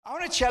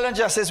want to challenge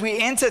us as we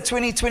enter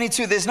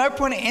 2022. There's no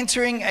point in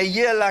entering a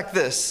year like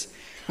this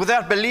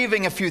without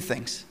believing a few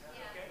things.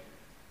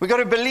 We've got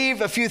to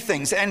believe a few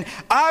things. And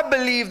I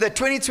believe that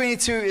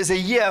 2022 is a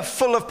year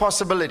full of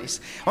possibilities.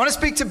 I want to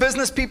speak to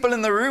business people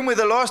in the room where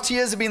the last 2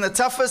 years have been the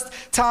toughest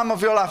time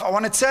of your life. I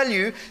want to tell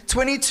you,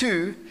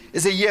 22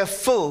 is a year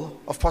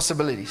full of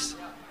possibilities.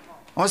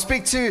 I want to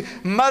speak to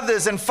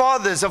mothers and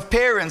fathers of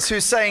parents who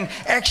are saying,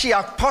 actually,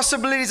 our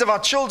possibilities of our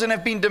children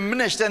have been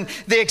diminished and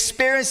their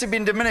experience have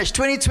been diminished.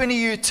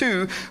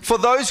 2022, for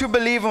those who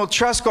believe and will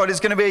trust God, is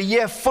going to be a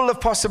year full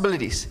of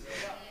possibilities.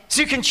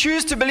 So you can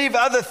choose to believe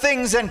other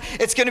things, and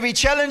it's going to be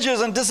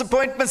challenges and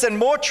disappointments and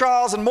more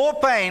trials and more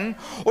pain,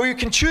 or you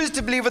can choose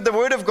to believe what the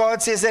Word of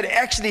God says, that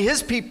actually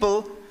His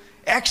people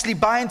actually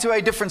buy into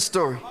a different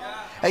story.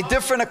 A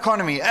different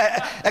economy,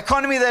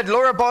 economy that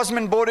Laura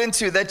Bosman bought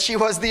into, that she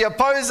was the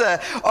opposer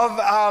of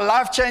our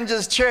Life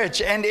Changers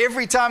Church. And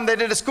every time they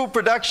did a school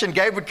production,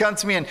 Gabe would come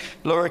to me and,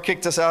 Laura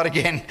kicked us out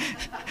again.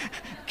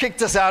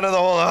 Kicked us out of the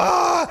hall.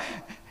 Oh.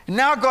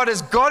 Now God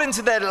has got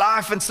into that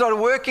life and started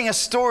working a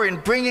story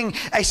and bringing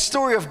a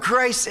story of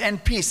grace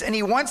and peace. And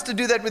He wants to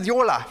do that with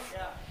your life.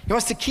 He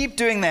wants to keep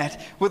doing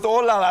that with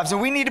all our lives. And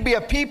we need to be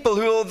a people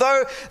who,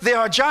 although there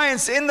are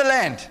giants in the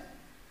land,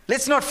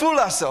 let's not fool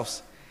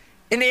ourselves.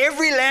 In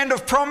every land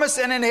of promise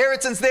and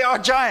inheritance, there are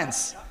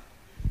giants.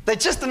 They're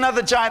just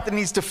another giant that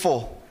needs to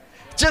fall.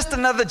 Just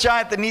another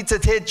giant that needs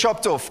its head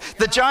chopped off.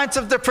 The giant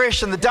of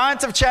depression, the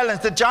giant of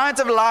challenge, the giant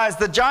of lies,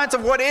 the giant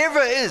of whatever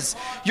is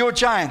your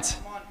giant.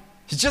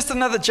 It's just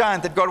another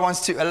giant that God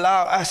wants to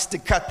allow us to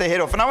cut the head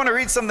off. And I want to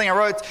read something I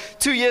wrote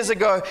 2 years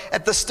ago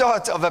at the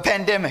start of a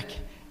pandemic,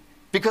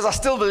 because I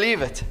still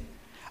believe it.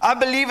 I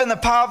believe in the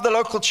power of the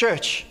local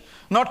church.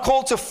 Not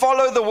called to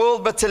follow the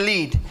world, but to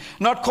lead.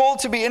 Not called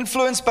to be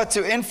influenced, but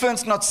to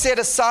influence. Not set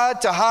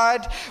aside to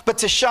hide, but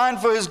to shine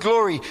for His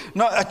glory.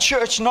 Not a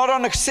church, not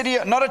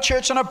a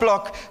church on a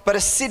block, but a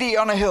city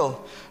on a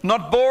hill.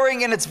 Not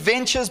boring in its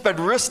ventures, but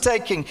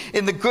risk-taking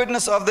in the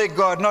goodness of their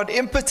God. Not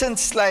impotent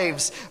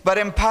slaves, but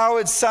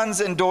empowered sons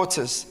and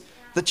daughters.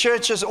 The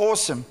church is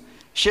awesome.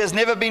 She has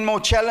never been more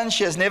challenged.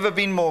 She has never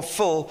been more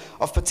full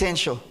of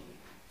potential.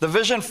 The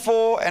vision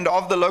for and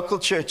of the local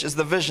church is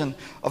the vision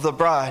of the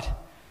bride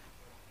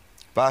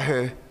by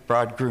her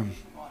bridegroom.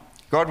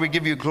 God, we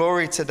give You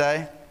glory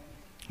today.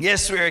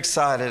 Yes, we're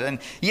excited, and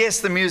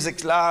yes, the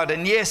music's loud,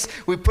 and yes,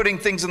 we're putting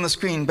things on the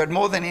screen, but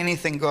more than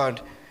anything,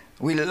 God,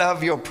 we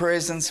love Your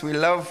presence. We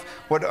love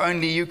what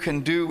only You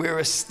can do. We're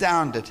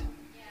astounded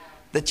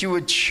that You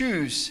would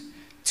choose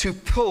to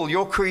pull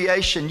Your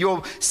creation,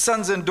 Your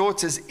sons and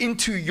daughters,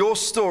 into Your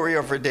story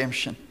of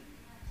redemption.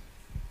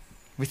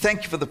 We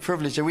thank You for the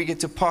privilege that we get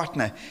to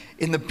partner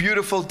in the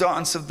beautiful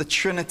dance of the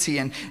Trinity,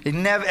 and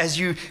as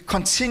You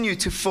continue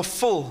to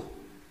fulfill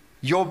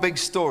Your big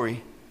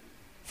story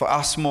for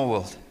our small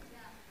world.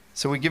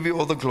 So we give You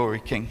all the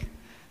glory, King,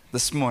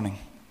 this morning.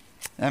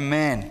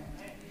 Amen.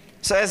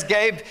 So as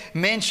Gabe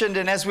mentioned,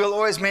 and as we'll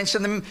always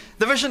mention,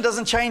 the vision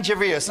doesn't change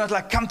every year. It's not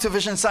like, come to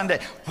Vision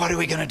Sunday. What are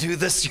we going to do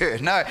this year?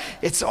 No,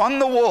 it's on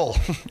the wall.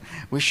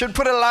 We should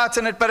put a light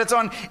in it, but it's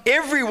on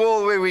every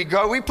wall where we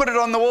go. We put it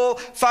on the wall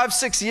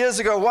 5-6 years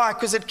ago. Why?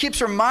 Because it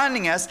keeps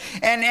reminding us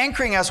and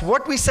anchoring us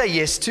what we say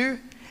yes to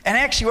and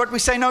actually what we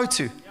say no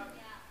to.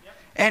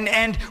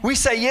 And we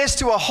say yes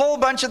to a whole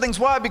bunch of things.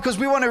 Why? Because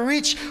we want to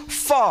reach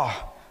far.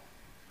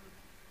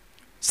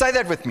 Say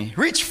that with me.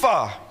 Reach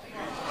far.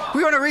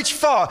 We want to reach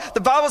far.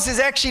 The Bible says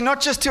actually not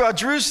just to our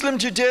Jerusalem,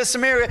 Judea,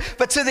 Samaria,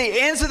 but to the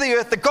ends of the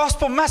earth. The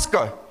gospel must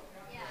go.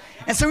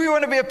 And so we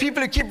want to be a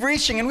people who keep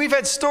reaching. And we've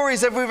had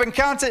stories that we've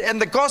encountered, and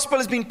the gospel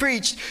has been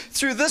preached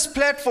through this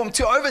platform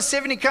to over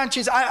 70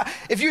 countries.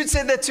 If you had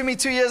said that to me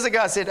 2 years ago,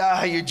 I said,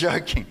 you're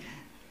joking.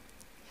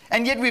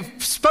 And yet we've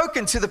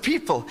spoken to the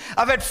people.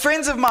 I've had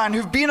friends of mine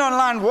who've been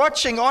online,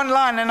 watching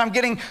online, and I'm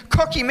getting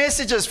cocky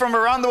messages from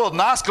around the world.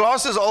 Nice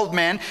glasses, old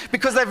man,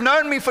 because they've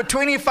known me for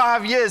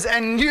 25 years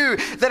and knew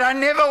that I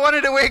never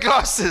wanted to wear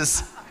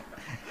glasses.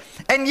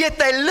 And yet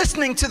they're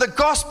listening to the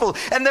gospel,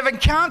 and they've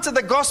encountered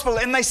the gospel,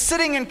 and they're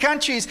sitting in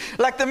countries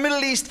like the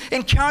Middle East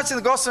encountering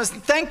the gospel.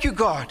 Thank You,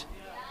 God,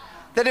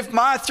 that if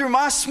through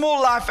my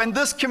small life and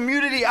this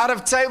community out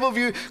of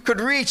Tableview could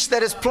reach,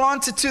 that is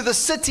planted to the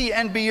city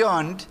and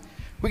beyond,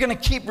 we're going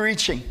to keep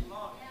reaching.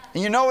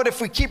 And you know what?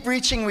 If we keep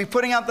reaching, we're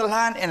putting out the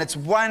line, and it's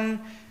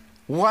one,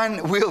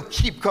 we'll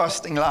keep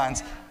casting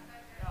lines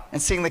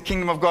and seeing the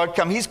kingdom of God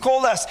come. He's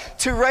called us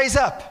to raise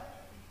up.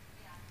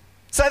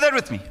 Say that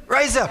with me.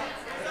 Raise up.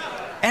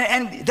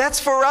 And that's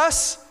for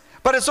us,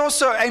 but it's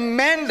also a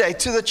mandate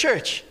to the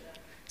church.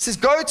 It says,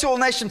 go to all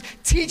nations,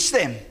 teach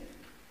them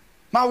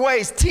my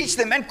ways, teach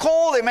them and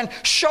call them and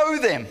show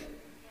them.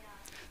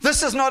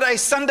 This is not a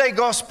Sunday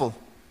gospel.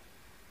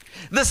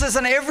 This is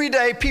an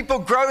everyday people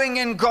growing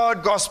in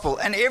God gospel,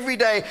 an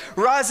everyday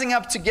rising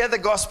up together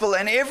gospel,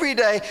 and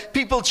everyday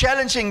people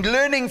challenging,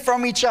 learning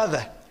from each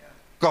other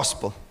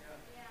gospel.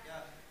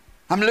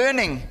 I'm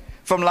learning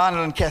from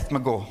Lionel and Kath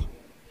McGaw.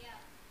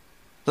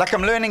 Like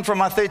I'm learning from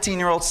my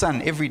 13-year-old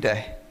son every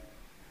day.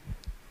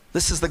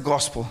 This is the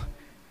gospel.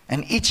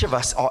 And each of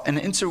us are an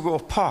integral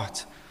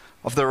part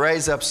of the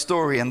raise up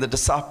story and the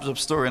discipleship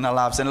story in our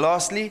lives. And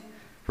lastly,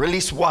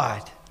 release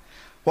wide.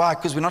 Why?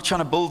 Because we're not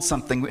trying to build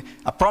something.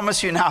 I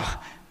promise you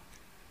now,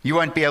 you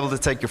won't be able to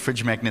take your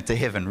fridge magnet to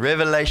heaven.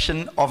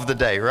 Revelation of the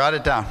day. Write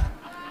it down.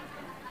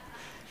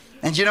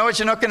 And you know what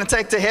you're not going to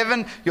take to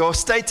heaven? Your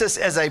status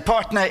as a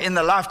partner in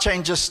the Life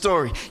Changer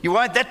story. You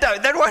won't.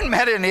 That won't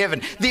matter in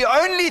heaven. The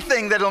only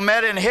thing that will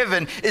matter in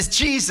heaven is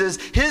Jesus,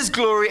 His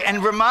glory,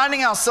 and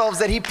reminding ourselves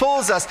that He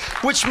pulls us,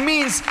 which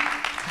means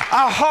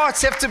our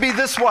hearts have to be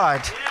this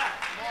wide.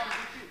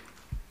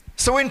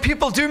 So when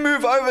people do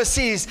move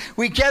overseas,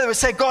 we gather, we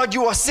say, God,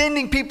 you are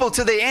sending people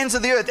to the ends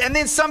of the earth. And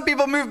then some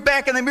people move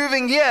back and they're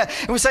moving here.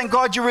 And we're saying,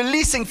 God, you're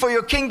releasing for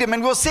your kingdom.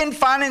 And we'll send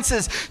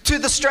finances to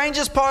the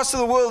strangest parts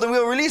of the world. And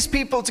we'll release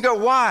people to go,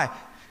 why?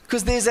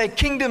 Because there's a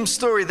kingdom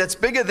story that's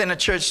bigger than a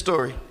church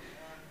story.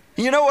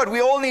 And you know what?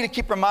 We all need to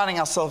keep reminding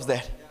ourselves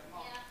that.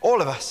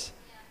 All of us.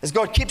 As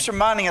God keeps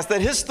reminding us that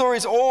His story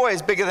is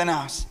always bigger than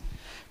ours.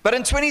 But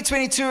in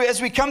 2022,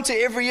 as we come to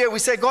every year, we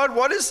say, God,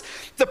 what is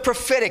the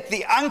prophetic,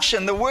 the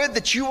unction, the word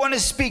that you want to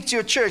speak to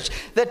your church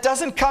that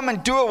doesn't come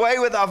and do away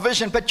with our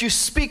vision, but you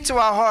speak to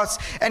our hearts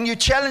and you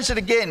challenge it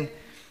again?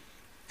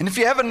 And if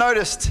you haven't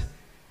noticed,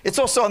 it's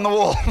also on the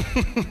wall.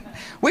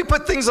 We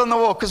put things on the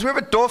wall because we're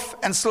a bit deaf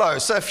and slow.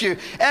 So if you're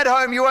at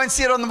home, you won't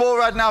see it on the wall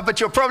right now,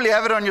 but you'll probably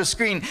have it on your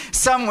screen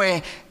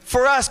somewhere.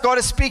 For us, God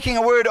is speaking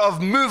a word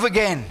of move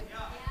again.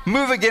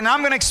 Move again. I'm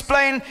going to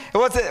explain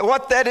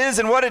what that is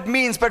and what it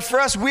means. But for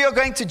us, we are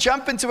going to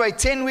jump into a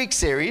 10-week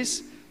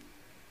series.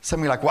 Some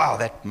of you are like, wow,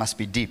 that must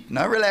be deep.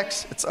 No,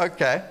 relax. It's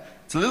okay.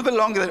 It's a little bit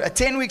longer than a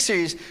 10-week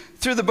series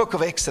through the book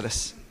of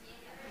Exodus.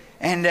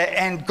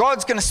 And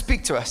God's going to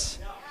speak to us.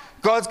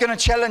 God's going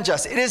to challenge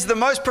us. It is the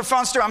most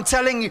profound story. I'm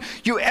telling you,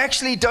 you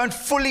actually don't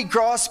fully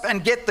grasp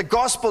and get the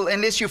gospel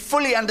unless you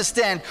fully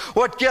understand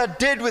what God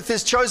did with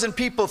His chosen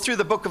people through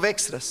the book of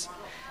Exodus.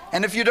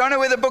 And if you don't know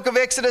where the book of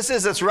Exodus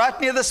is, it's right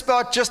near the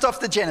spot, just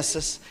off the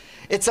Genesis.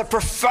 It's a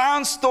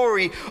profound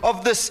story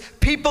of this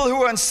people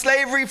who were in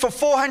slavery for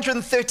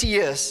 430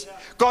 years.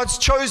 God's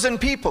chosen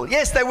people.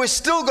 Yes, they were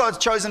still God's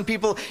chosen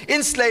people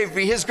in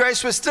slavery. His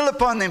grace was still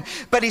upon them.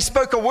 But He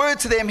spoke a word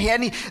to them.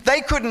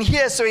 They couldn't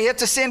hear, so He had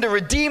to send a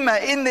redeemer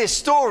in their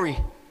story.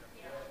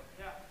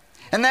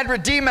 And that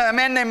redeemer, a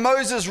man named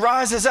Moses,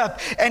 rises up.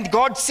 And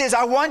God says,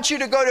 I want you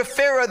to go to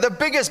Pharaoh, the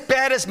biggest,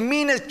 baddest,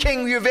 meanest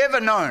king you've ever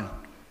known.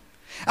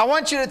 I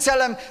want you to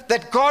tell him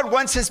that God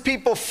wants His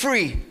people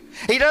free.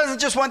 He doesn't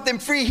just want them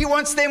free, He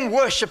wants them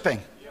worshiping.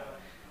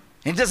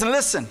 He doesn't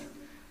listen.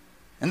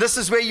 And this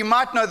is where you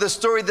might know the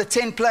story, the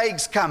 10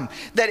 plagues come,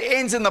 that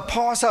ends in the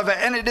Passover.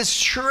 And it is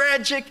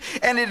tragic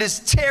and it is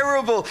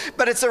terrible,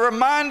 but it's a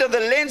reminder the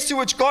lengths to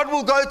which God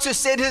will go to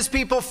set His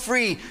people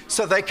free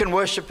so they can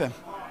worship Him.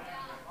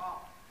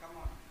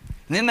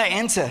 And then they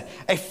enter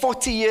a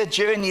 40-year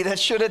journey that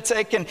should have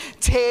taken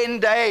 10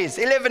 days,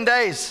 11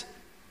 days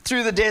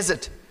through the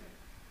desert.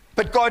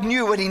 But God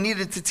knew what He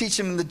needed to teach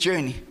them in the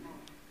journey.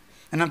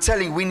 And I'm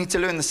telling you, we need to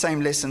learn the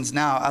same lessons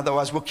now.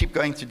 Otherwise, we'll keep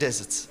going through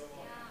deserts.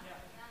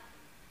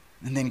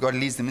 And then God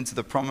leads them into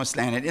the promised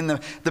land. And in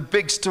the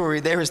big story,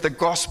 there is the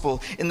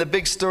gospel. In the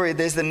big story,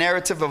 there's the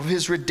narrative of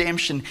His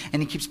redemption.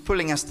 And He keeps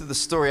pulling us to the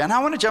story. And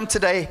I want to jump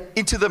today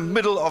into the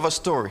middle of a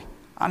story.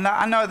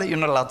 I know that you're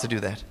not allowed to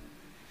do that.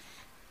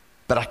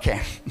 But I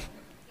can.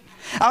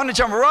 I want to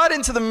jump right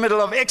into the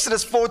middle of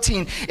Exodus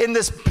 14 in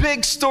this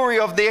big story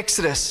of the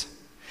Exodus.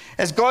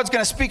 As God's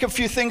going to speak a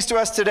few things to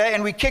us today,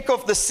 and we kick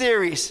off the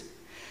series.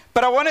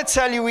 But I want to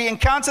tell you, we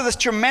encounter this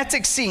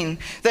dramatic scene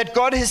that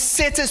God has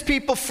set His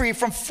people free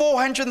from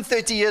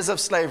 430 years of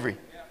slavery.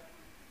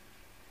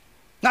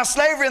 Now,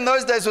 slavery in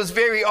those days was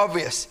very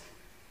obvious.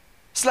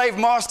 Slave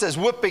masters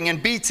whipping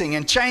and beating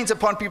and chains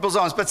upon people's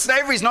arms. But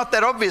slavery is not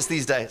that obvious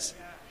these days.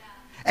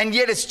 And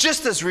yet it's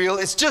just as real,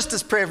 it's just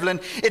as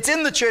prevalent. It's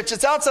in the church,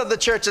 it's outside the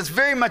church, it's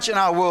very much in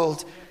our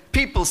world.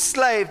 People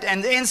slaved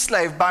and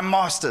enslaved by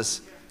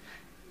masters.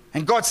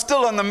 And God's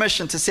still on the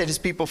mission to set His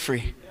people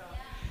free.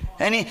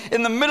 And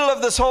in the middle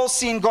of this whole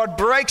scene, God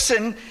breaks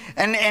in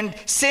and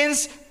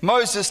sends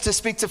Moses to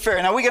speak to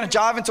Pharaoh. Now, we're going to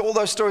dive into all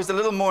those stories a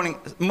little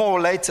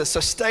more later, so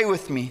stay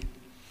with me.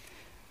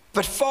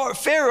 But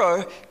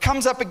Pharaoh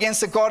comes up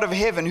against the God of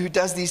heaven who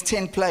does these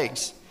 10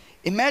 plagues.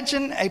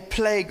 Imagine a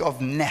plague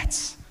of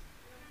gnats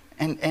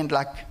and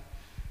like,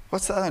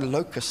 what's the other,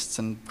 locusts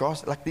and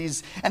grass, like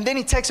these. And then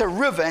he takes a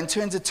river and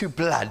turns it to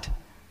blood.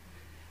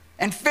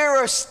 And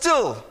Pharaoh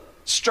still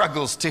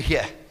struggles to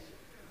hear.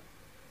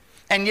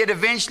 And yet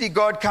eventually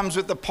God comes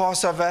with the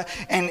Passover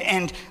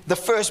and the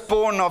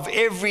firstborn of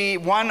every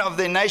one of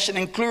their nation,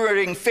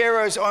 including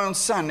Pharaoh's own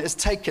son, is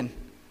taken.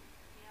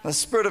 The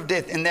spirit of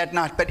death in that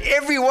night. But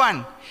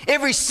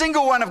every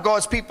single one of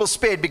God's people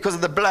spared because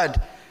of the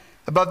blood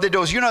above their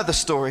doors. You know the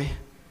story.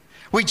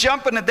 We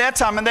jump in at that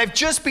time and they've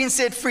just been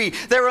set free.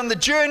 They're on the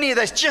journey.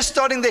 They're just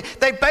starting.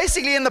 They're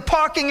basically in the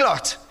parking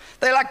lot.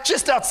 They're like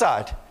just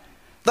outside.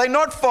 They're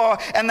not far,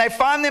 and they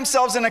find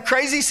themselves in a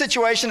crazy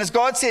situation as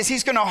God says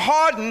He's going to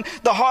harden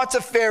the hearts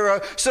of Pharaoh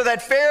so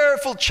that Pharaoh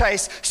will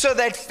chase, so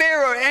that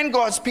Pharaoh and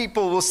God's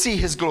people will see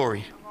His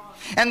glory.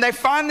 And they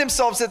find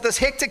themselves at this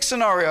hectic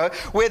scenario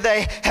where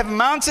they have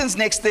mountains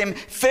next to them,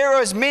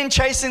 Pharaoh's men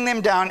chasing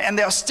them down, and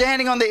they are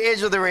standing on the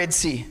edge of the Red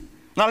Sea.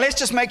 Now let's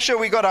just make sure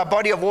we got our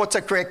body of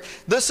water correct.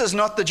 This is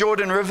not the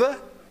Jordan River.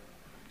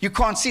 You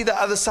can't see the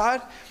other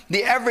side.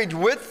 The average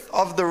width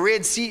of the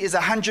Red Sea is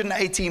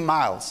 118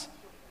 miles,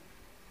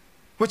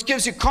 which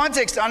gives you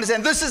context to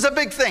understand this is a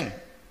big thing.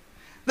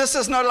 This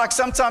is not like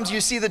sometimes you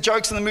see the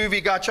jokes in the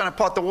movie, guy trying to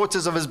part the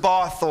waters of his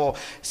bath or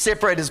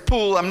separate his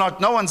pool.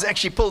 No one's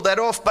actually pulled that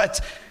off, but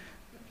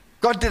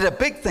God did a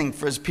big thing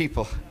for his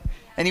people.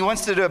 And he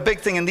wants to do a big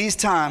thing in these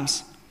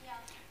times.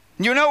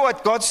 You know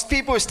what? God's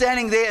people were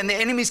standing there and the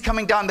enemy's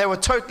coming down. They were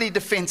totally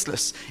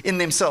defenseless in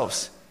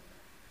themselves.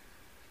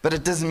 But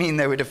it doesn't mean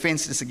they were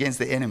defenseless against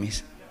the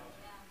enemies.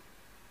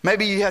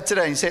 Maybe you're here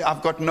today and you say,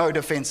 I've got no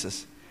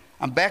defenses.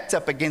 I'm backed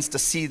up against a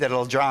sea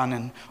that'll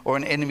drown or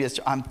an enemy.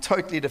 I'm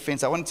totally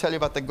defenseless. I want to tell you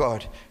about the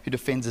God who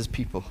defends his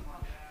people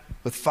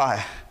with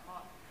fire,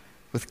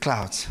 with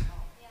clouds.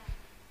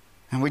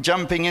 And we're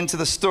jumping into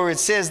the story. It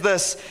says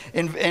this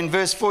in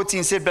verse 14,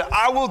 it said, but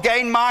I will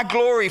gain my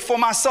glory for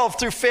myself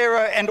through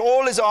Pharaoh and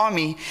all his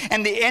army,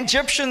 and the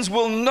Egyptians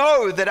will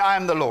know that I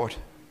am the Lord.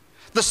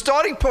 The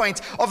starting point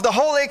of the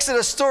whole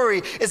Exodus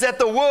story is that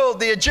the world,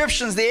 the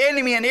Egyptians, the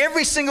enemy, and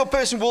every single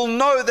person will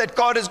know that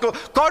God is God.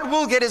 God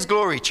will get his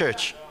glory,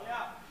 church.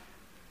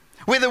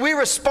 Whether we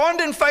respond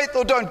in faith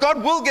or don't,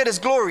 God will get his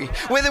glory.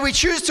 Whether we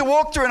choose to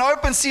walk through an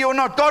open sea or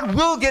not, God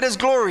will get his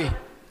glory.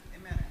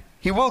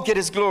 He will get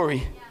his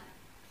glory.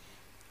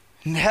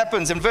 And it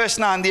happens in verse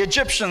 9, the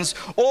Egyptians,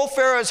 all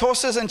Pharaoh's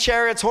horses and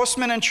chariots,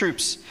 horsemen and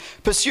troops,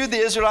 pursued the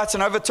Israelites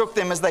and overtook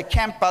them as they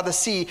camped by the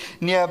sea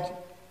near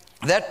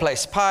that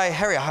place, Pi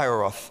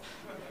Hahiroth.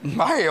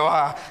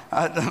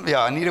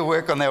 I need to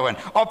work on that one.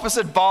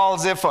 Opposite Baal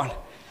Zephon.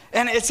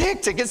 And it's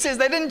hectic. It says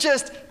they didn't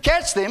just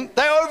catch them,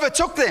 they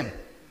overtook them.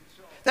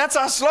 That's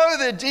how slow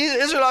the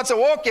Israelites are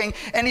walking,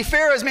 and the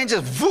Pharaoh's men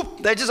just,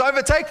 whoop, they just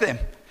overtake them.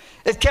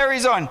 It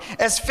carries on.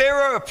 As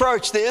Pharaoh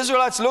approached, the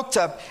Israelites looked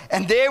up,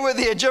 and there were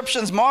the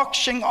Egyptians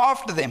marching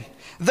after them.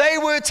 They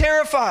were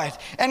terrified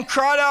and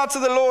cried out to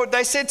the Lord.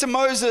 They said to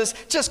Moses,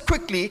 just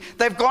quickly,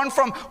 they've gone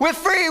from, we're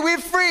free, we're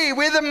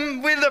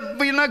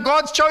the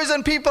God's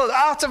chosen people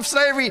out of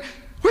slavery.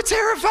 We're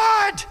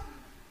terrified.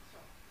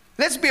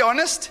 Let's be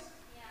honest.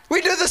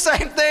 We do the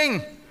same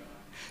thing.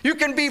 You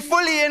can be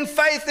fully in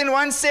faith in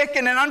 1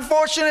 second, and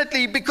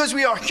unfortunately, because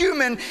we are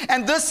human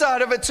and this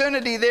side of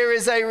eternity, there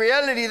is a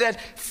reality that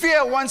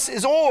fear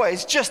is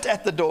always just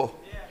at the door.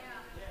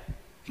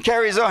 It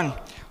carries on.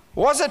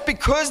 Was it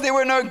because there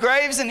were no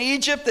graves in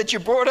Egypt that you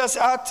brought us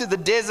out to the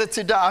desert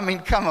to die? I mean,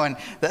 come on.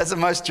 That's the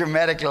most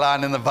dramatic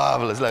line in the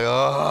Bible. It's like,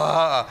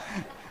 oh.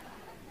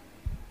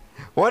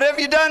 What have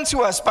you done to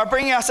us by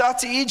bringing us out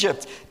to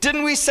Egypt?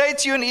 Didn't we say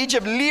to you in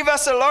Egypt, leave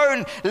us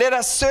alone, let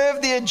us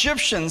serve the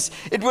Egyptians?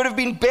 It would have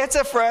been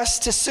better for us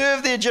to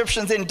serve the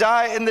Egyptians than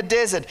die in the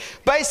desert.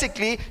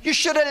 Basically, you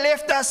should have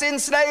left us in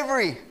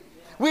slavery.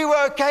 We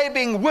were okay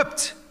being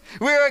whipped.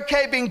 We were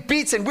okay being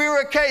beaten. We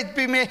were okay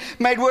being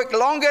made work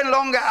longer and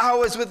longer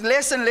hours with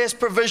less and less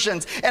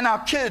provisions, and our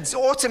kids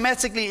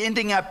automatically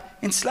ending up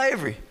in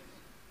slavery.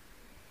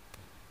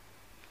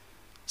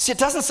 See, it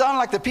doesn't sound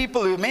like the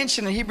people who are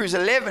mentioned in Hebrews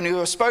 11, who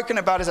are spoken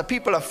about as a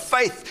people of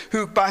faith,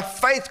 who by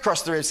faith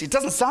crossed the Red Sea. It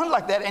doesn't sound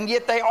like that, and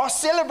yet they are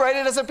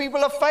celebrated as a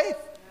people of faith.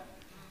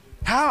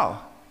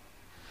 How?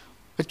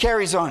 It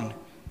carries on.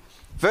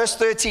 Verse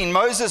 13,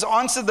 Moses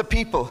answered the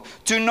people,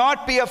 do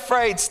not be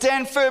afraid,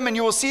 stand firm and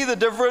you will see the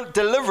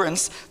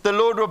deliverance the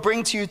Lord will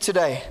bring to you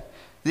today.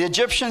 The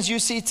Egyptians you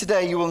see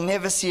today, you will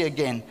never see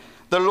again.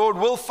 The Lord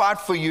will fight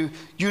for you.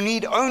 You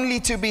need only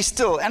to be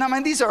still. And I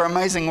mean, these are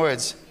amazing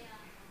words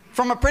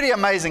from a pretty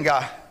amazing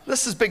guy.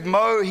 This is Big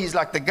Mo. He's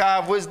like the guy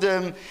of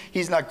wisdom.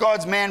 He's like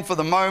God's man for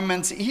the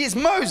moment. He's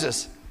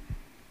Moses.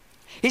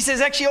 He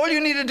says, actually, all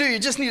you need to do, you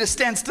just need to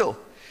stand still.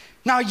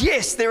 Now,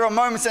 yes, there are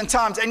moments and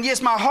times, and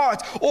yes, my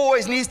heart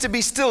always needs to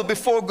be still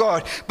before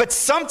God, but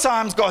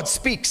sometimes God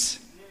speaks,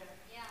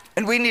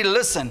 and we need to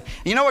listen.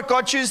 You know what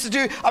God chooses to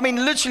do? I mean,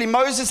 literally,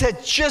 Moses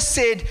had just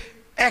said,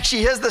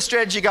 actually, here's the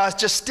strategy, guys,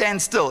 just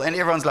stand still, and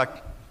everyone's like,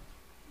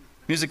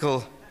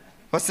 musical,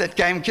 what's that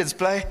game kids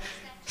play?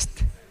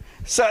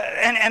 So,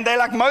 and they're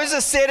like,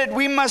 Moses said it,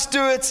 we must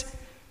do it,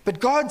 but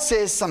God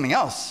says something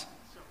else.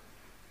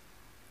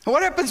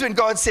 What happens when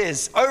God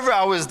says over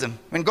our wisdom,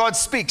 when God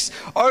speaks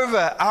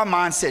over our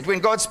mindset, when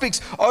God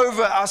speaks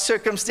over our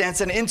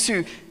circumstance and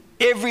into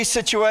every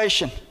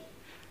situation?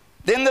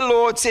 Then the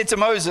Lord said to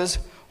Moses,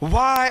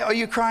 why are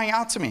you crying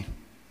out to me?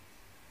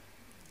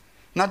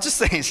 Now just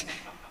think,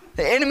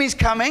 the enemy's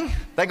coming.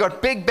 They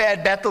got big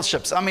bad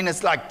battleships. I mean,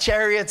 it's like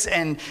chariots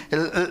and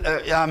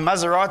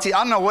Maserati.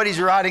 I don't know what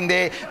he's riding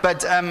there,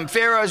 but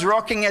Pharaoh's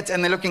rocking it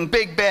and they're looking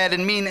big, bad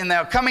and mean, and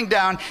they're coming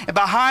down, and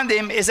behind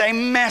them is a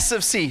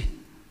massive sea.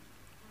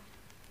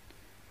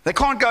 They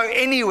can't go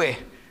anywhere.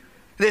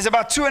 There's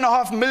about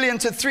 2.5 million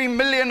to 3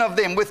 million of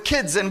them with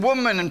kids and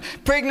women and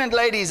pregnant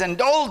ladies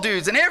and old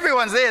dudes, and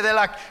everyone's there. They're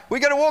like,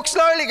 we got to walk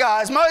slowly,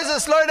 guys.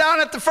 Moses, slow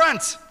down at the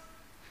front.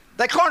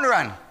 They can't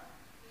run.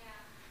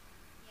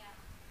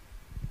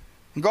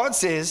 God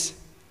says,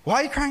 why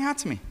are you crying out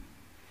to me?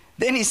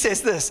 Then he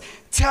says this,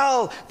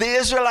 tell the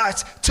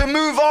Israelites to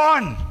move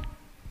on.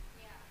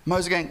 Yeah.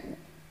 Moses going,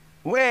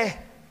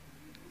 where?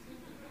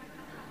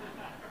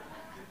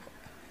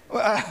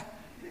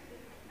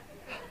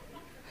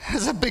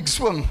 It's a big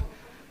swim.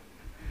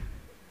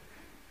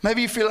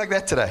 Maybe you feel like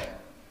that today,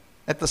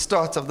 at the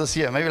start of this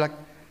year. Maybe like,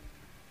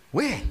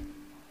 where? Where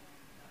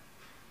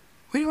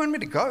do you want me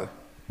to go?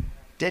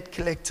 Debt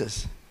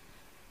collectors,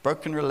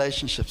 broken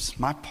relationships,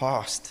 my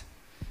past,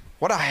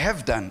 what I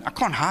have done. I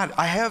can't hide.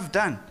 I have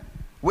done.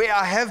 Where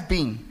I have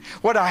been,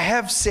 what I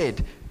have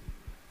said.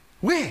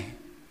 Where?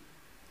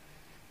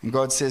 And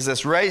God says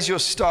this, raise your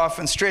staff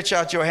and stretch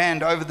out your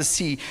hand over the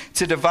sea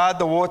to divide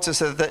the water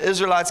so that the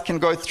Israelites can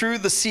go through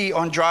the sea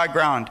on dry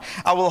ground.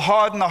 I will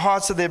harden the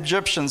hearts of the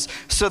Egyptians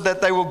so that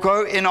they will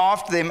go in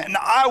after them. And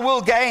I will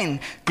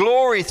gain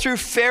glory through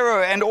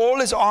Pharaoh and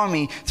all his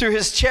army, through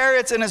his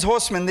chariots and his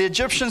horsemen. The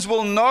Egyptians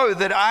will know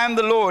that I am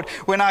the Lord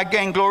when I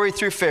gain glory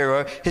through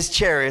Pharaoh, his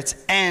chariots,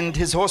 and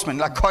his horsemen.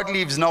 Like God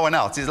leaves no one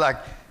else. He's like,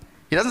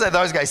 he doesn't say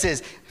those guys. He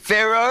says,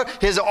 Pharaoh,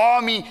 his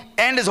army,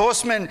 and his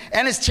horsemen,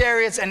 and his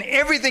chariots, and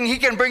everything he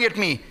can bring at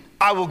me,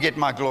 I will get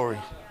my glory.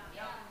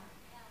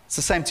 It's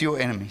the same to your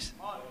enemies.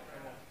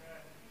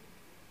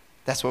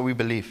 That's what we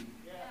believe.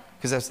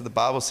 Because that's what the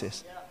Bible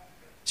says.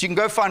 So you can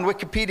go find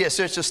Wikipedia,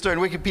 search the story,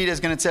 and Wikipedia is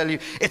going to tell you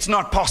it's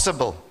not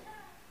possible.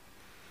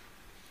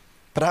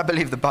 But I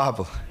believe the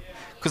Bible.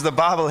 Because the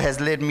Bible has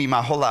led me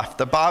my whole life.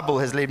 The Bible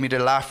has led me to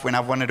life when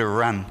I've wanted to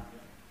run.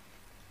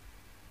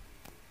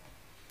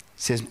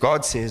 It says,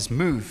 God says,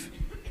 move.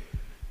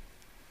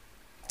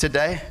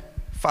 Today,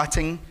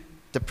 fighting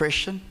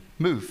depression,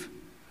 move.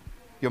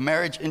 Your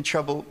marriage in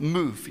trouble,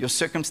 move. Your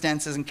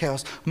circumstances in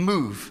chaos,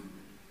 move.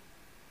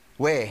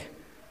 Where?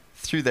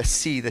 Through the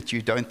sea that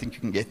you don't think you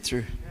can get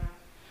through.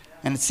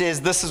 And it says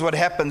this is what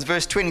happens.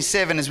 Verse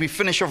 27, as we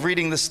finish off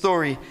reading the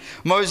story,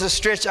 Moses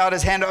stretched out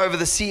his hand over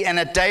the sea, and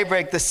at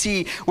daybreak the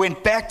sea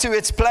went back to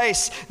its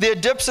place. The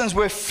Egyptians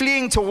were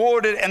fleeing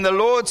toward it, and the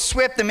Lord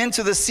swept them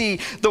into the sea.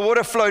 The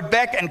water flowed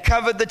back and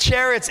covered the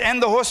chariots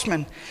and the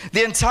horsemen.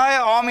 The entire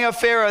army of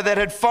Pharaoh that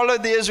had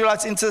followed the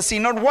Israelites into the sea,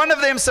 not one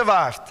of them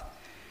survived.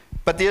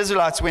 But the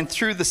Israelites went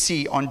through the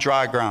sea on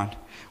dry ground,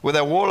 with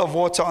a wall of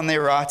water on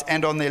their right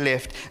and on their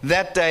left.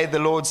 That day the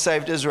Lord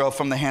saved Israel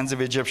from the hands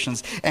of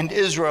Egyptians, and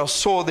Israel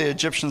saw the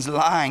Egyptians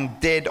lying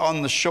dead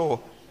on the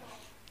shore.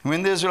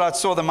 When the Israelites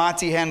saw the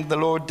mighty hand of the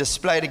Lord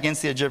displayed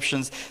against the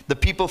Egyptians, the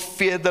people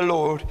feared the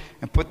Lord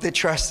and put their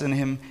trust in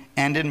him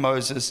and in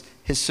Moses,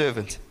 his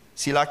servant.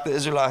 See, like the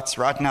Israelites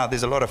right now,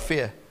 there's a lot of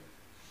fear.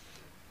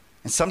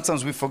 And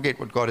sometimes we forget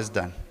what God has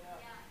done.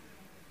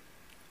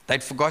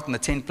 They'd forgotten the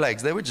 10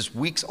 plagues. They were just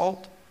weeks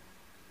old.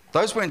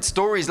 Those weren't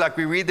stories like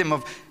we read them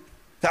of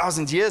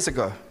thousands of years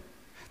ago.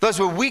 Those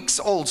were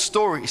weeks-old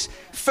stories,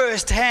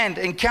 first-hand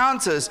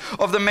encounters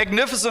of the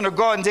magnificence of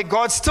God, and that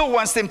God still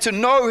wants them to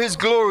know his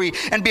glory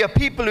and be a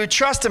people who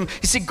trust him.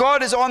 You see,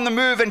 God is on the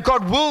move, and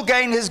God will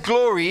gain his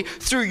glory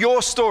through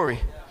your story.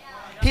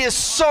 He is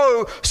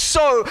so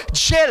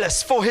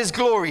jealous for his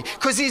glory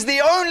because he's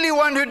the only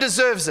one who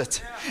deserves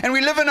it. And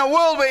we live in a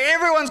world where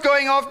everyone's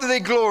going after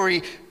their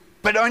glory,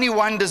 but only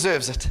one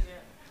deserves it.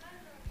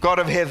 God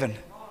of heaven.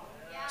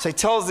 So he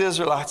tells the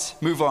Israelites,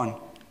 move on.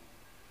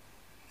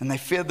 And they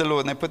feared the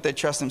Lord and they put their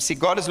trust in him. See,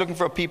 God is looking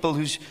for a people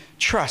whose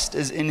trust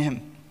is in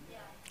him.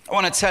 I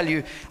want to tell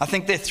you, I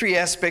think there are 3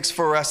 aspects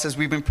for us as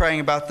we've been praying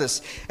about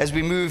this, as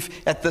we move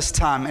at this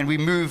time and we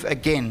move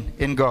again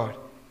in God.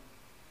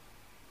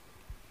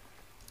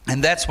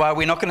 And that's why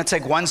we're not going to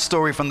take one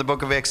story from the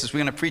book of Exodus.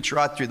 We're going to preach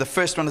right through. The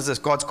first one is this: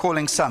 God's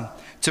calling some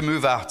to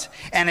move out.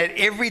 And at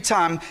every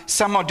time,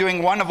 some are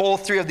doing one of all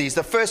 3 of these.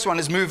 The first one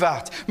is move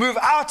out. Move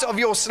out of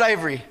your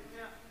slavery.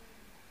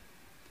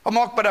 Oh,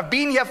 Mark, but I've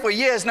been here for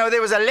years. No, there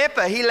was a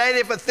leper. He lay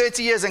there for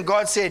 30 years and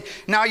God said,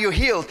 now you're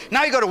healed.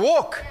 Now you got to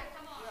walk.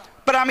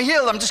 But I'm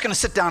healed. I'm just going to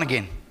sit down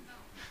again.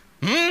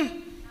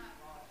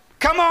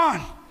 Come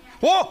on.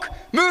 Walk.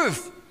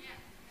 Move.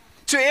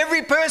 To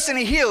every person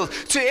he healed.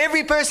 To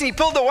every person he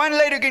pulled. The one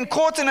lady who got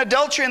caught in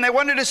adultery and they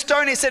wanted to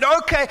stone. He said,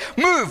 okay,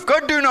 move. Go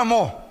do no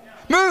more.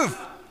 Move.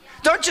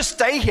 Don't just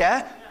stay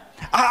here.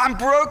 I'm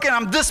broken.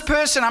 I'm this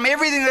person. I'm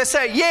everything they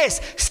say.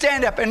 Yes,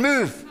 stand up and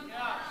move.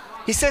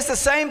 He says the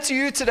same to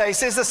you today. He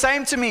says the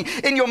same to me.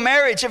 In your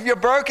marriage, if you're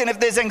broken, if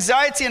there's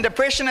anxiety and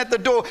depression at the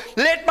door,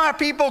 let my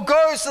people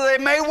go so they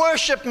may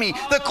worship me.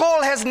 The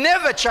call has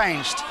never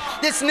changed.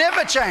 It's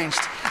never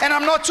changed. And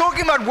I'm not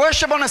talking about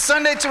worship on a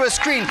Sunday to a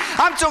screen.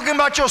 I'm talking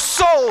about your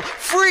soul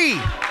free.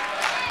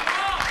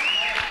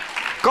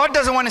 God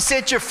doesn't want to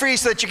set you free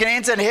so that you can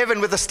enter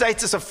heaven with the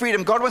status of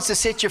freedom. God wants to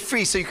set you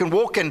free so you can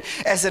walk in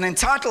as an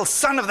entitled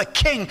son of the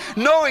King,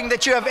 knowing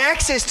that you have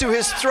access to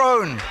his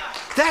throne.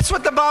 That's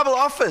what the Bible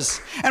offers.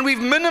 And we've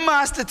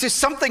minimized it to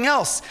something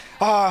else.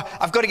 Oh,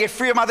 I've got to get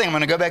free of my thing. I'm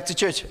going to go back to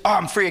church. Oh,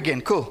 I'm free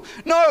again. Cool.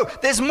 No,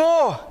 there's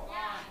more.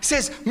 It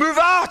says, move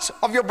out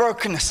of your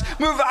brokenness.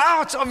 Move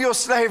out of your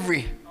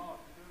slavery.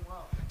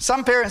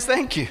 Some parents,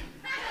 thank you.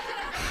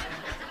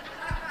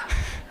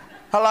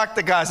 I like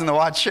the guys in the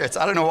white shirts.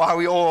 I don't know why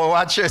we all wore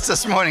white shirts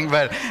this morning,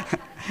 but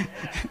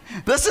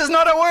this is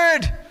not a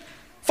word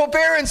for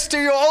parents to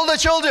your older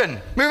children.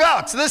 Move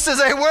out. This is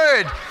a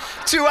word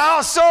to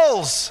our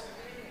souls.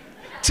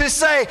 To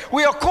say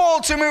we are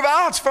called to move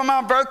out from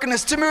our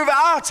brokenness, to move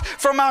out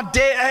from our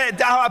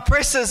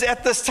oppressors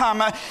at this time,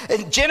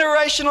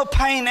 generational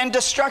pain and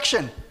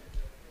destruction.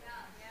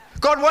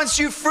 God wants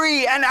you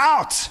free and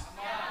out.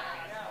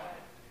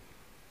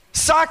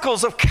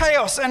 Cycles of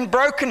chaos and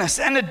brokenness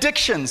and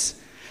addictions.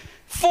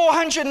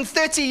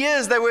 430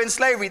 years they were in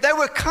slavery. They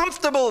were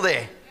comfortable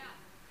there.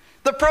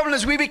 The problem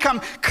is we become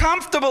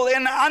comfortable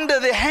under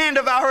the hand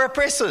of our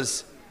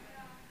oppressors.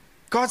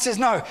 God says,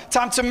 no,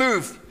 time to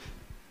move.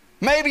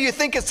 Maybe you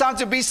think it's time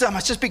to be so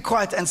much. Just be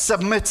quiet and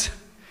submit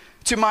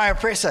to my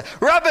oppressor.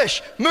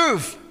 Rubbish,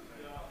 move.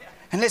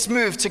 And let's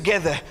move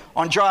together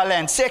on dry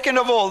land. Second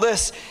of all,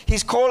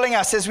 he's calling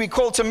us as we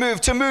call to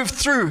move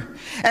through.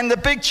 And the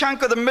big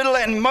chunk of the middle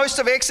and most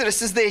of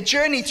Exodus is their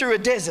journey through a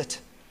desert.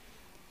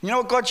 You know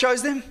what God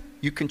shows them?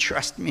 You can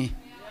trust me.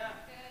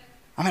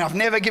 I mean, I've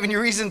never given you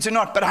reason to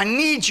not, but I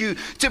need you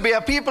to be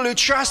a people who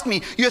trust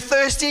me. You're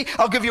thirsty,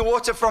 I'll give you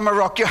water from a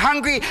rock. You're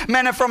hungry,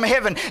 manna from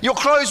heaven. Your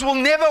clothes will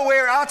never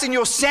wear out and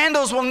your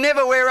sandals will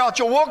never wear out.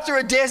 You'll walk through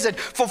a desert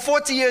for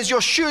 40 years,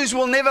 your shoes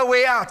will never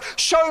wear out.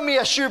 Show me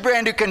a shoe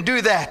brand who can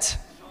do that.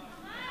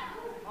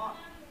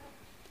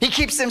 He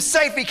keeps them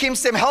safe, he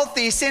keeps them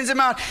healthy, he sends them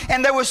out.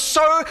 And they were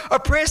so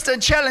oppressed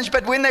and challenged,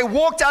 but when they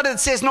walked out, it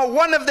says not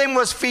one of them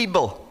was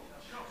feeble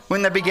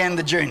when they began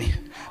the journey.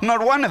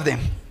 Not one of them.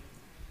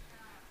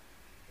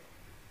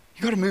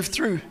 You've got to move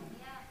through.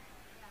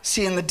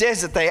 See, in the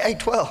desert, they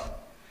ate well.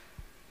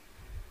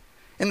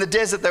 In the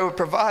desert, they were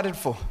provided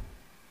for.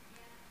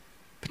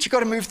 But you've got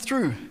to move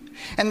through.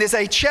 And there's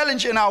a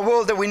challenge in our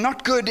world that we're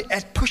not good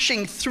at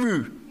pushing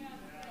through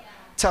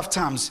tough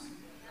times.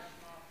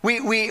 We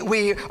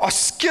are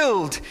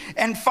skilled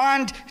and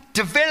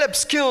develop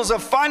skills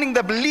of finding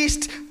the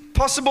least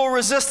possible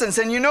resistance.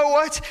 And you know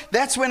what?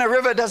 That's when a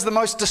river does the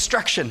most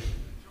destruction.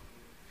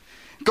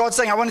 God's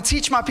saying, I want to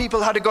teach my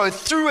people how to go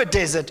through a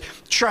desert,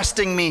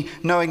 trusting me,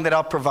 knowing that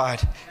I'll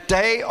provide.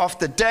 Day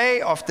after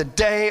day after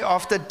day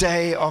after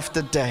day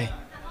after day.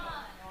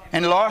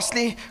 And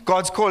lastly,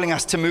 God's calling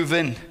us to move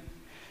in.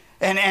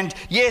 And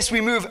yes, we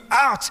move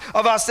out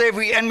of our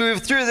slavery and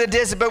move through the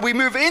desert, but we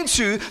move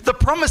into the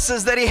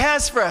promises that He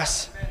has for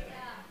us.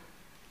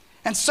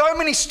 And so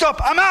many stop.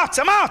 I'm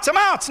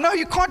out. No,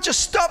 you can't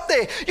just stop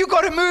there. You've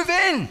got to move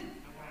in.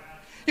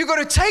 You've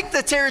got to take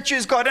the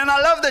territories, God. And I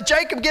love that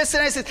Jacob gets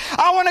in and says,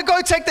 I want to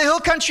go take the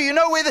hill country. You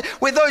know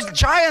where those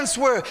giants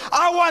were.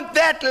 I want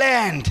that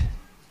land.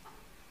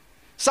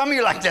 Some of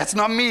you are like, that's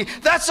not me.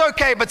 That's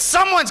okay, but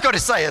someone's got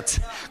to say it.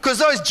 Because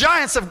those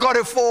giants have got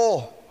to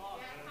fall.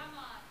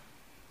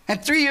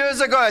 And 3 years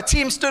ago, a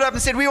team stood up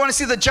and said, we want to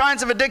see the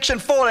giants of addiction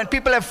fall. And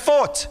people have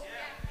fought.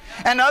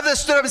 And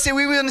others stood up and said,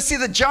 we want to see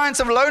the giants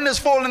of loneliness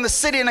fall in the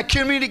city. And a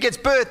community gets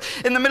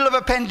birthed in the middle of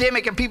a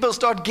pandemic. And people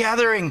start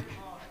gathering.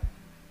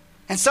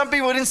 And some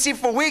people didn't see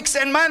for weeks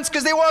and months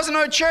because there was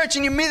no church.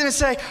 And you meet them and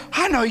say,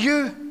 I know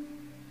you.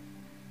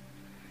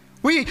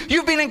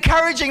 You've been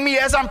encouraging me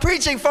as I'm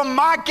preaching from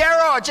my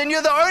garage. And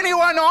you're the only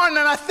one on.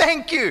 And I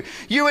thank you.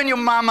 You and your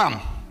mum.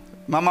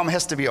 My mum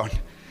has to be on.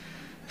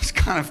 It's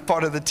kind of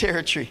part of the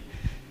territory.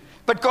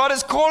 But God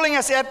is calling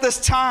us at this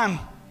time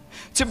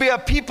to be a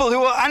people who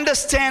will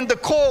understand the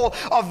call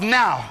of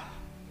now.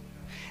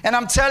 And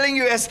I'm telling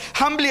you, as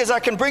humbly as I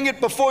can bring it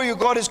before you,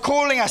 God is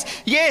calling us.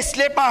 Yes,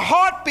 let my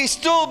heart be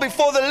still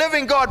before the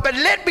living God, but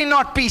let me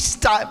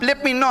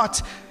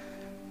not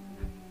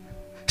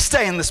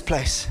stay in this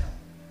place.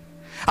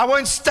 I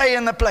won't stay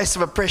in the place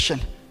of oppression.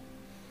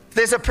 If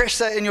there's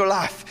oppressor in your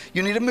life,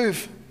 you need to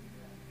move.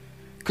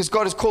 Because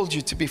God has called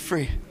you to be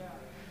free.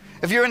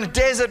 If you're in a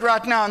desert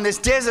right now and there's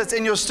deserts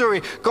in your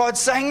story, God's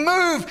saying,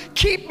 move,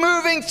 keep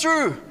moving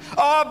through.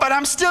 Oh, but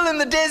I'm still in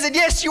the desert.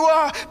 Yes, you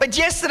are. But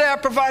yesterday I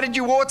provided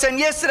you water, and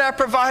yesterday I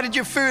provided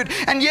you food,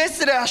 and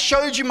yesterday I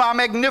showed you my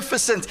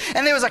magnificence.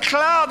 And there was a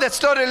cloud that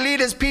started to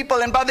lead His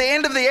people. And by the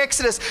end of the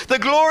Exodus, the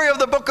glory of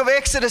the book of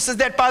Exodus is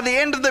that by the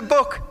end of the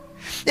book,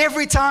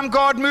 every time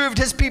God moved,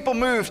 His people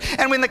moved.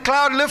 And when the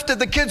cloud lifted,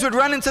 the kids would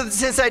run into the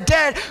tent and say,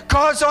 Dad,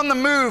 God's on the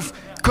move.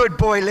 Good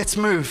boy, let's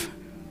move.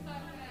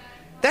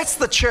 That's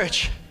the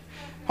church.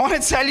 I want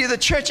to tell you, the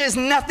church is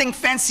nothing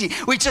fancy.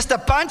 We're just a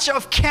bunch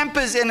of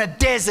campers in a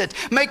desert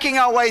making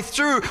our way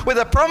through with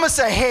a promise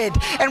ahead.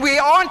 And we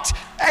aren't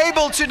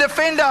able to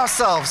defend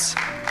ourselves.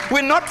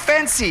 We're not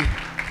fancy.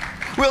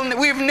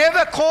 We've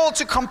never called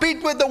to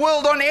compete with the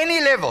world on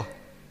any level.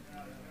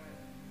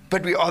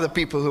 But we are the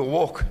people who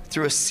walk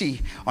through a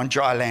sea on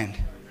dry land.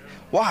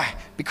 Why?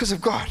 Because of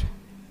God.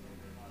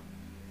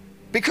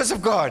 Because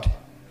of God.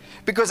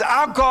 Because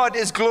our God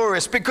is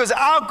glorious, because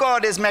our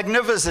God is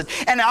magnificent,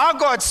 and our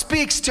God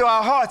speaks to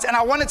our hearts. And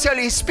I want to tell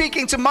you, He's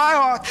speaking to my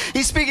heart,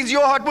 He's speaking to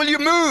your heart. Will you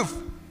move?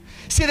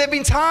 See, there have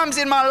been times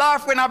in my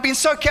life when I've been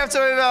so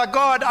captivated by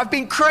God, I've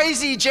been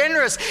crazy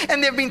generous.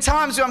 And there have been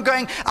times where I'm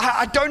going,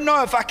 I don't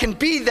know if I can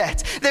be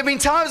that. There have been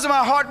times in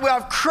my heart where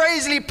I've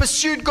crazily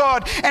pursued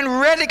God and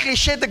radically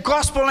shared the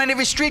gospel on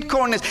every street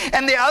corner.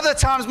 And there are other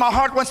times my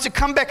heart wants to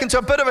come back into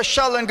a bit of a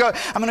shell and go,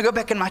 I'm going to go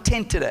back in my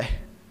tent today.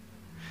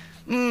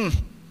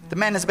 The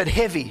man is a bit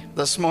heavy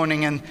this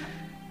morning, and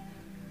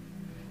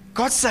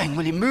God's saying,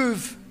 will you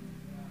move?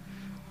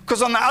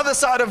 Because on the other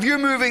side of you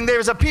moving,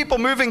 there's a people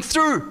moving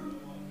through,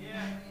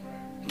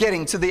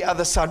 getting to the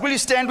other side. Will you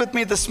stand with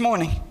me this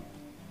morning?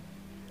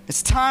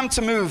 It's time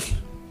to move.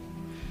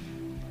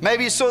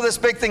 Maybe you saw this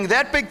big thing.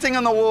 That big thing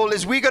on the wall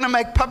is we're going to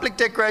make public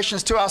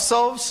declarations to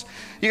ourselves.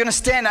 You're going to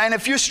stand, and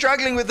if you're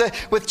struggling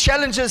with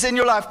challenges in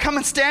your life, come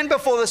and stand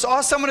before this.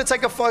 Ask someone to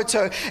take a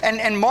photo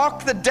and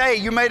mark the day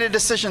you made a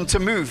decision to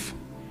move.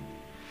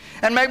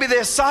 And maybe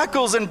there's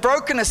cycles and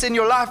brokenness in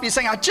your life. You're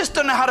saying, I just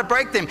don't know how to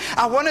break them.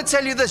 I want to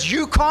tell you this,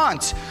 you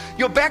can't.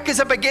 Your back is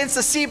up against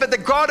the sea, but the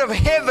God of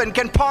heaven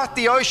can part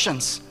the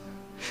oceans.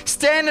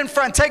 Stand in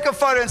front, take a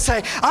photo and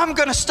say, I'm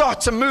going to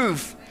start to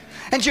move.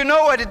 And you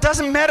know what? It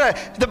doesn't matter.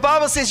 The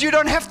Bible says you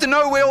don't have to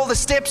know where all the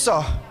steps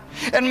are.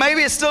 And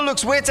maybe it still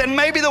looks wet, and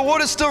maybe the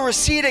water's still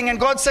receding, and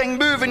God's saying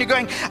move, and you're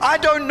going, I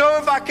don't know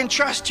if I can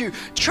trust you.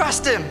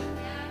 Trust Him.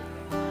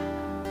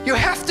 You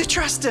have to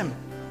trust Him.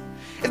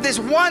 If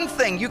there's one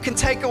thing you can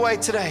take away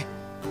today,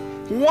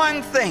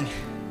 one thing,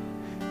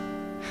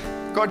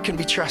 God can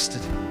be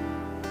trusted.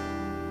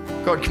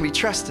 God can be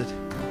trusted.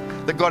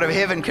 The God of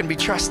heaven can be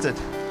trusted.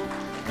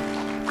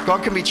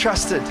 God can be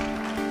trusted.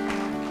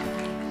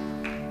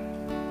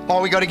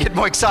 Oh, we got to get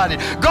more excited.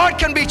 God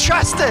can be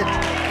trusted.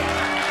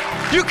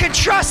 You can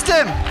trust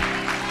Him.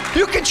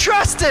 You can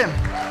trust Him.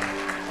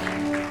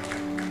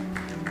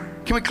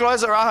 Can we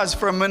close our eyes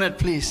for a minute,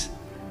 please?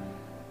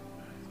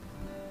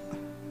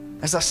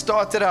 As I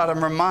started out,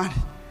 I'm reminded,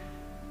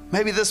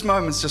 maybe this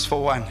moment's just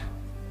for one.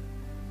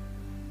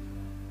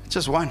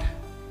 Just one.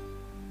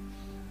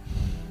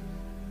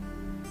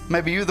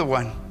 Maybe you're the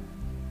one.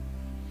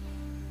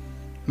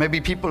 Maybe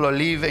people are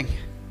leaving,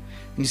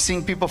 and you're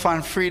seeing people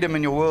find freedom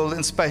in your world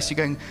and space. You're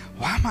going,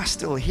 why am I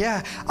still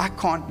here? I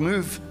can't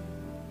move.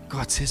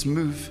 God says,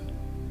 move.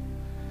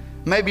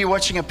 Maybe you're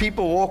watching a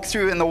people walk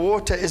through and the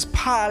water is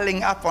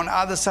piling up on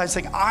either side,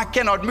 saying, I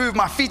cannot move.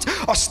 My feet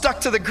are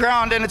stuck to the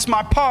ground, and it's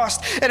my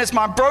past, and it's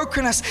my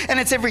brokenness, and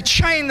it's every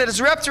chain that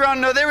is wrapped around.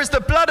 No, there is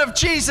the blood of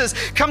Jesus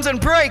comes and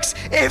breaks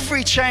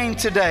every chain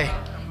today.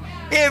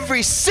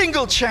 Every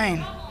single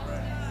chain.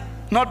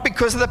 Not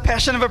because of the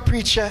passion of a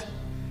preacher,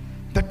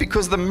 but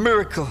because of the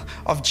miracle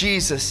of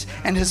Jesus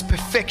and His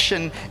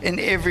perfection in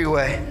every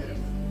way.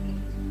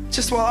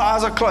 Just while our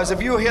eyes are closed,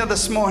 if you're here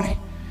this morning,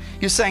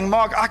 you're saying,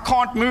 Mark, I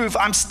can't move.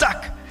 I'm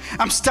stuck.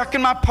 I'm stuck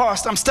in my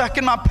past. I'm stuck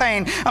in my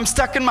pain. I'm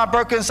stuck in my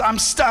brokenness. I'm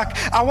stuck.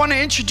 I want to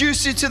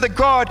introduce you to the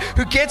God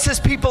who gets His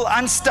people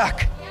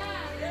unstuck.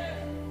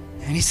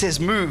 And He says,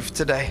 move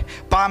today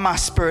by my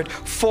Spirit,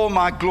 for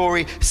my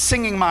glory,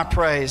 singing my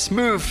praise.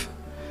 Move.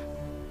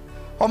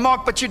 Oh,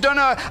 Mark, but you don't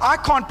know. I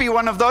can't be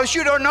one of those.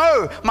 You don't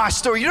know my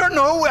story. You don't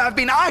know where I've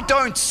been. I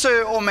don't,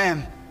 sir or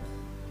ma'am.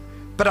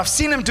 But I've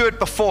seen Him do it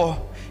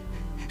before,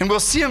 and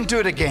we'll see Him do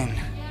it again.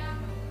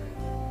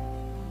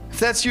 If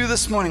that's you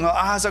this morning, our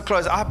eyes are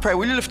closed, I pray,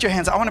 will you lift your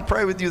hands? I want to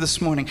pray with you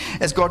this morning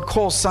as God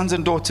calls sons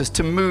and daughters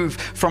to move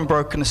from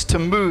brokenness, to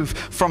move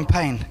from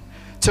pain,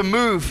 to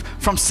move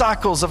from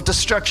cycles of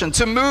destruction,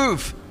 to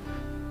move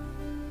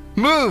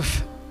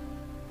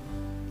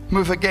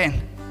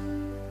again.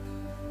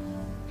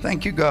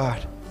 Thank you,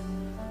 God.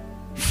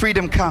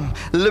 Freedom come,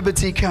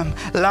 liberty come,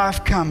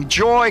 life come,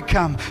 joy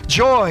come,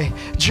 joy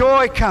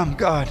come,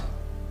 God.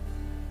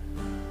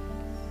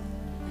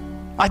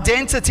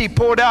 Identity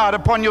poured out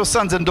upon your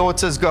sons and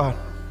daughters, God.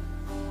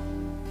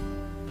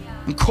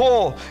 And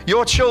call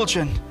your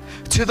children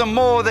to the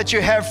more that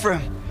you have for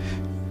Him.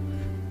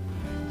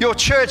 Your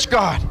church,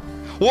 God,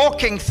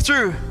 walking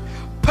through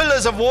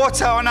pillars of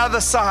water on the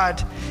other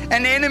side,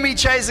 an enemy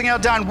chasing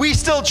us down. We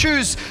still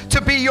choose to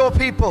be your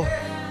people.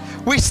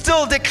 We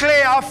still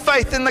declare our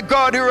faith in the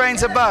God who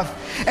reigns above.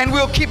 And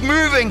we'll keep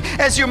moving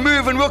as you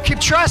move, and we'll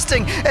keep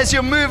trusting as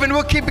you move, and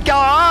we'll keep our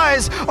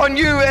eyes on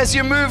you as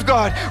you move,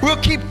 God.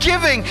 We'll keep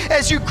giving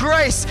as you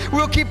grace.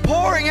 We'll keep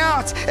pouring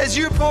out as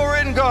you pour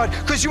in, God,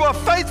 because you are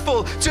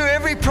faithful to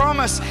every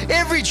promise,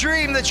 every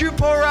dream that you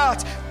pour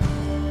out.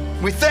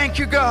 We thank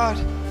you, God,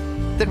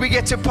 that we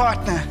get to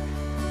partner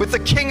with the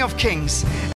King of Kings.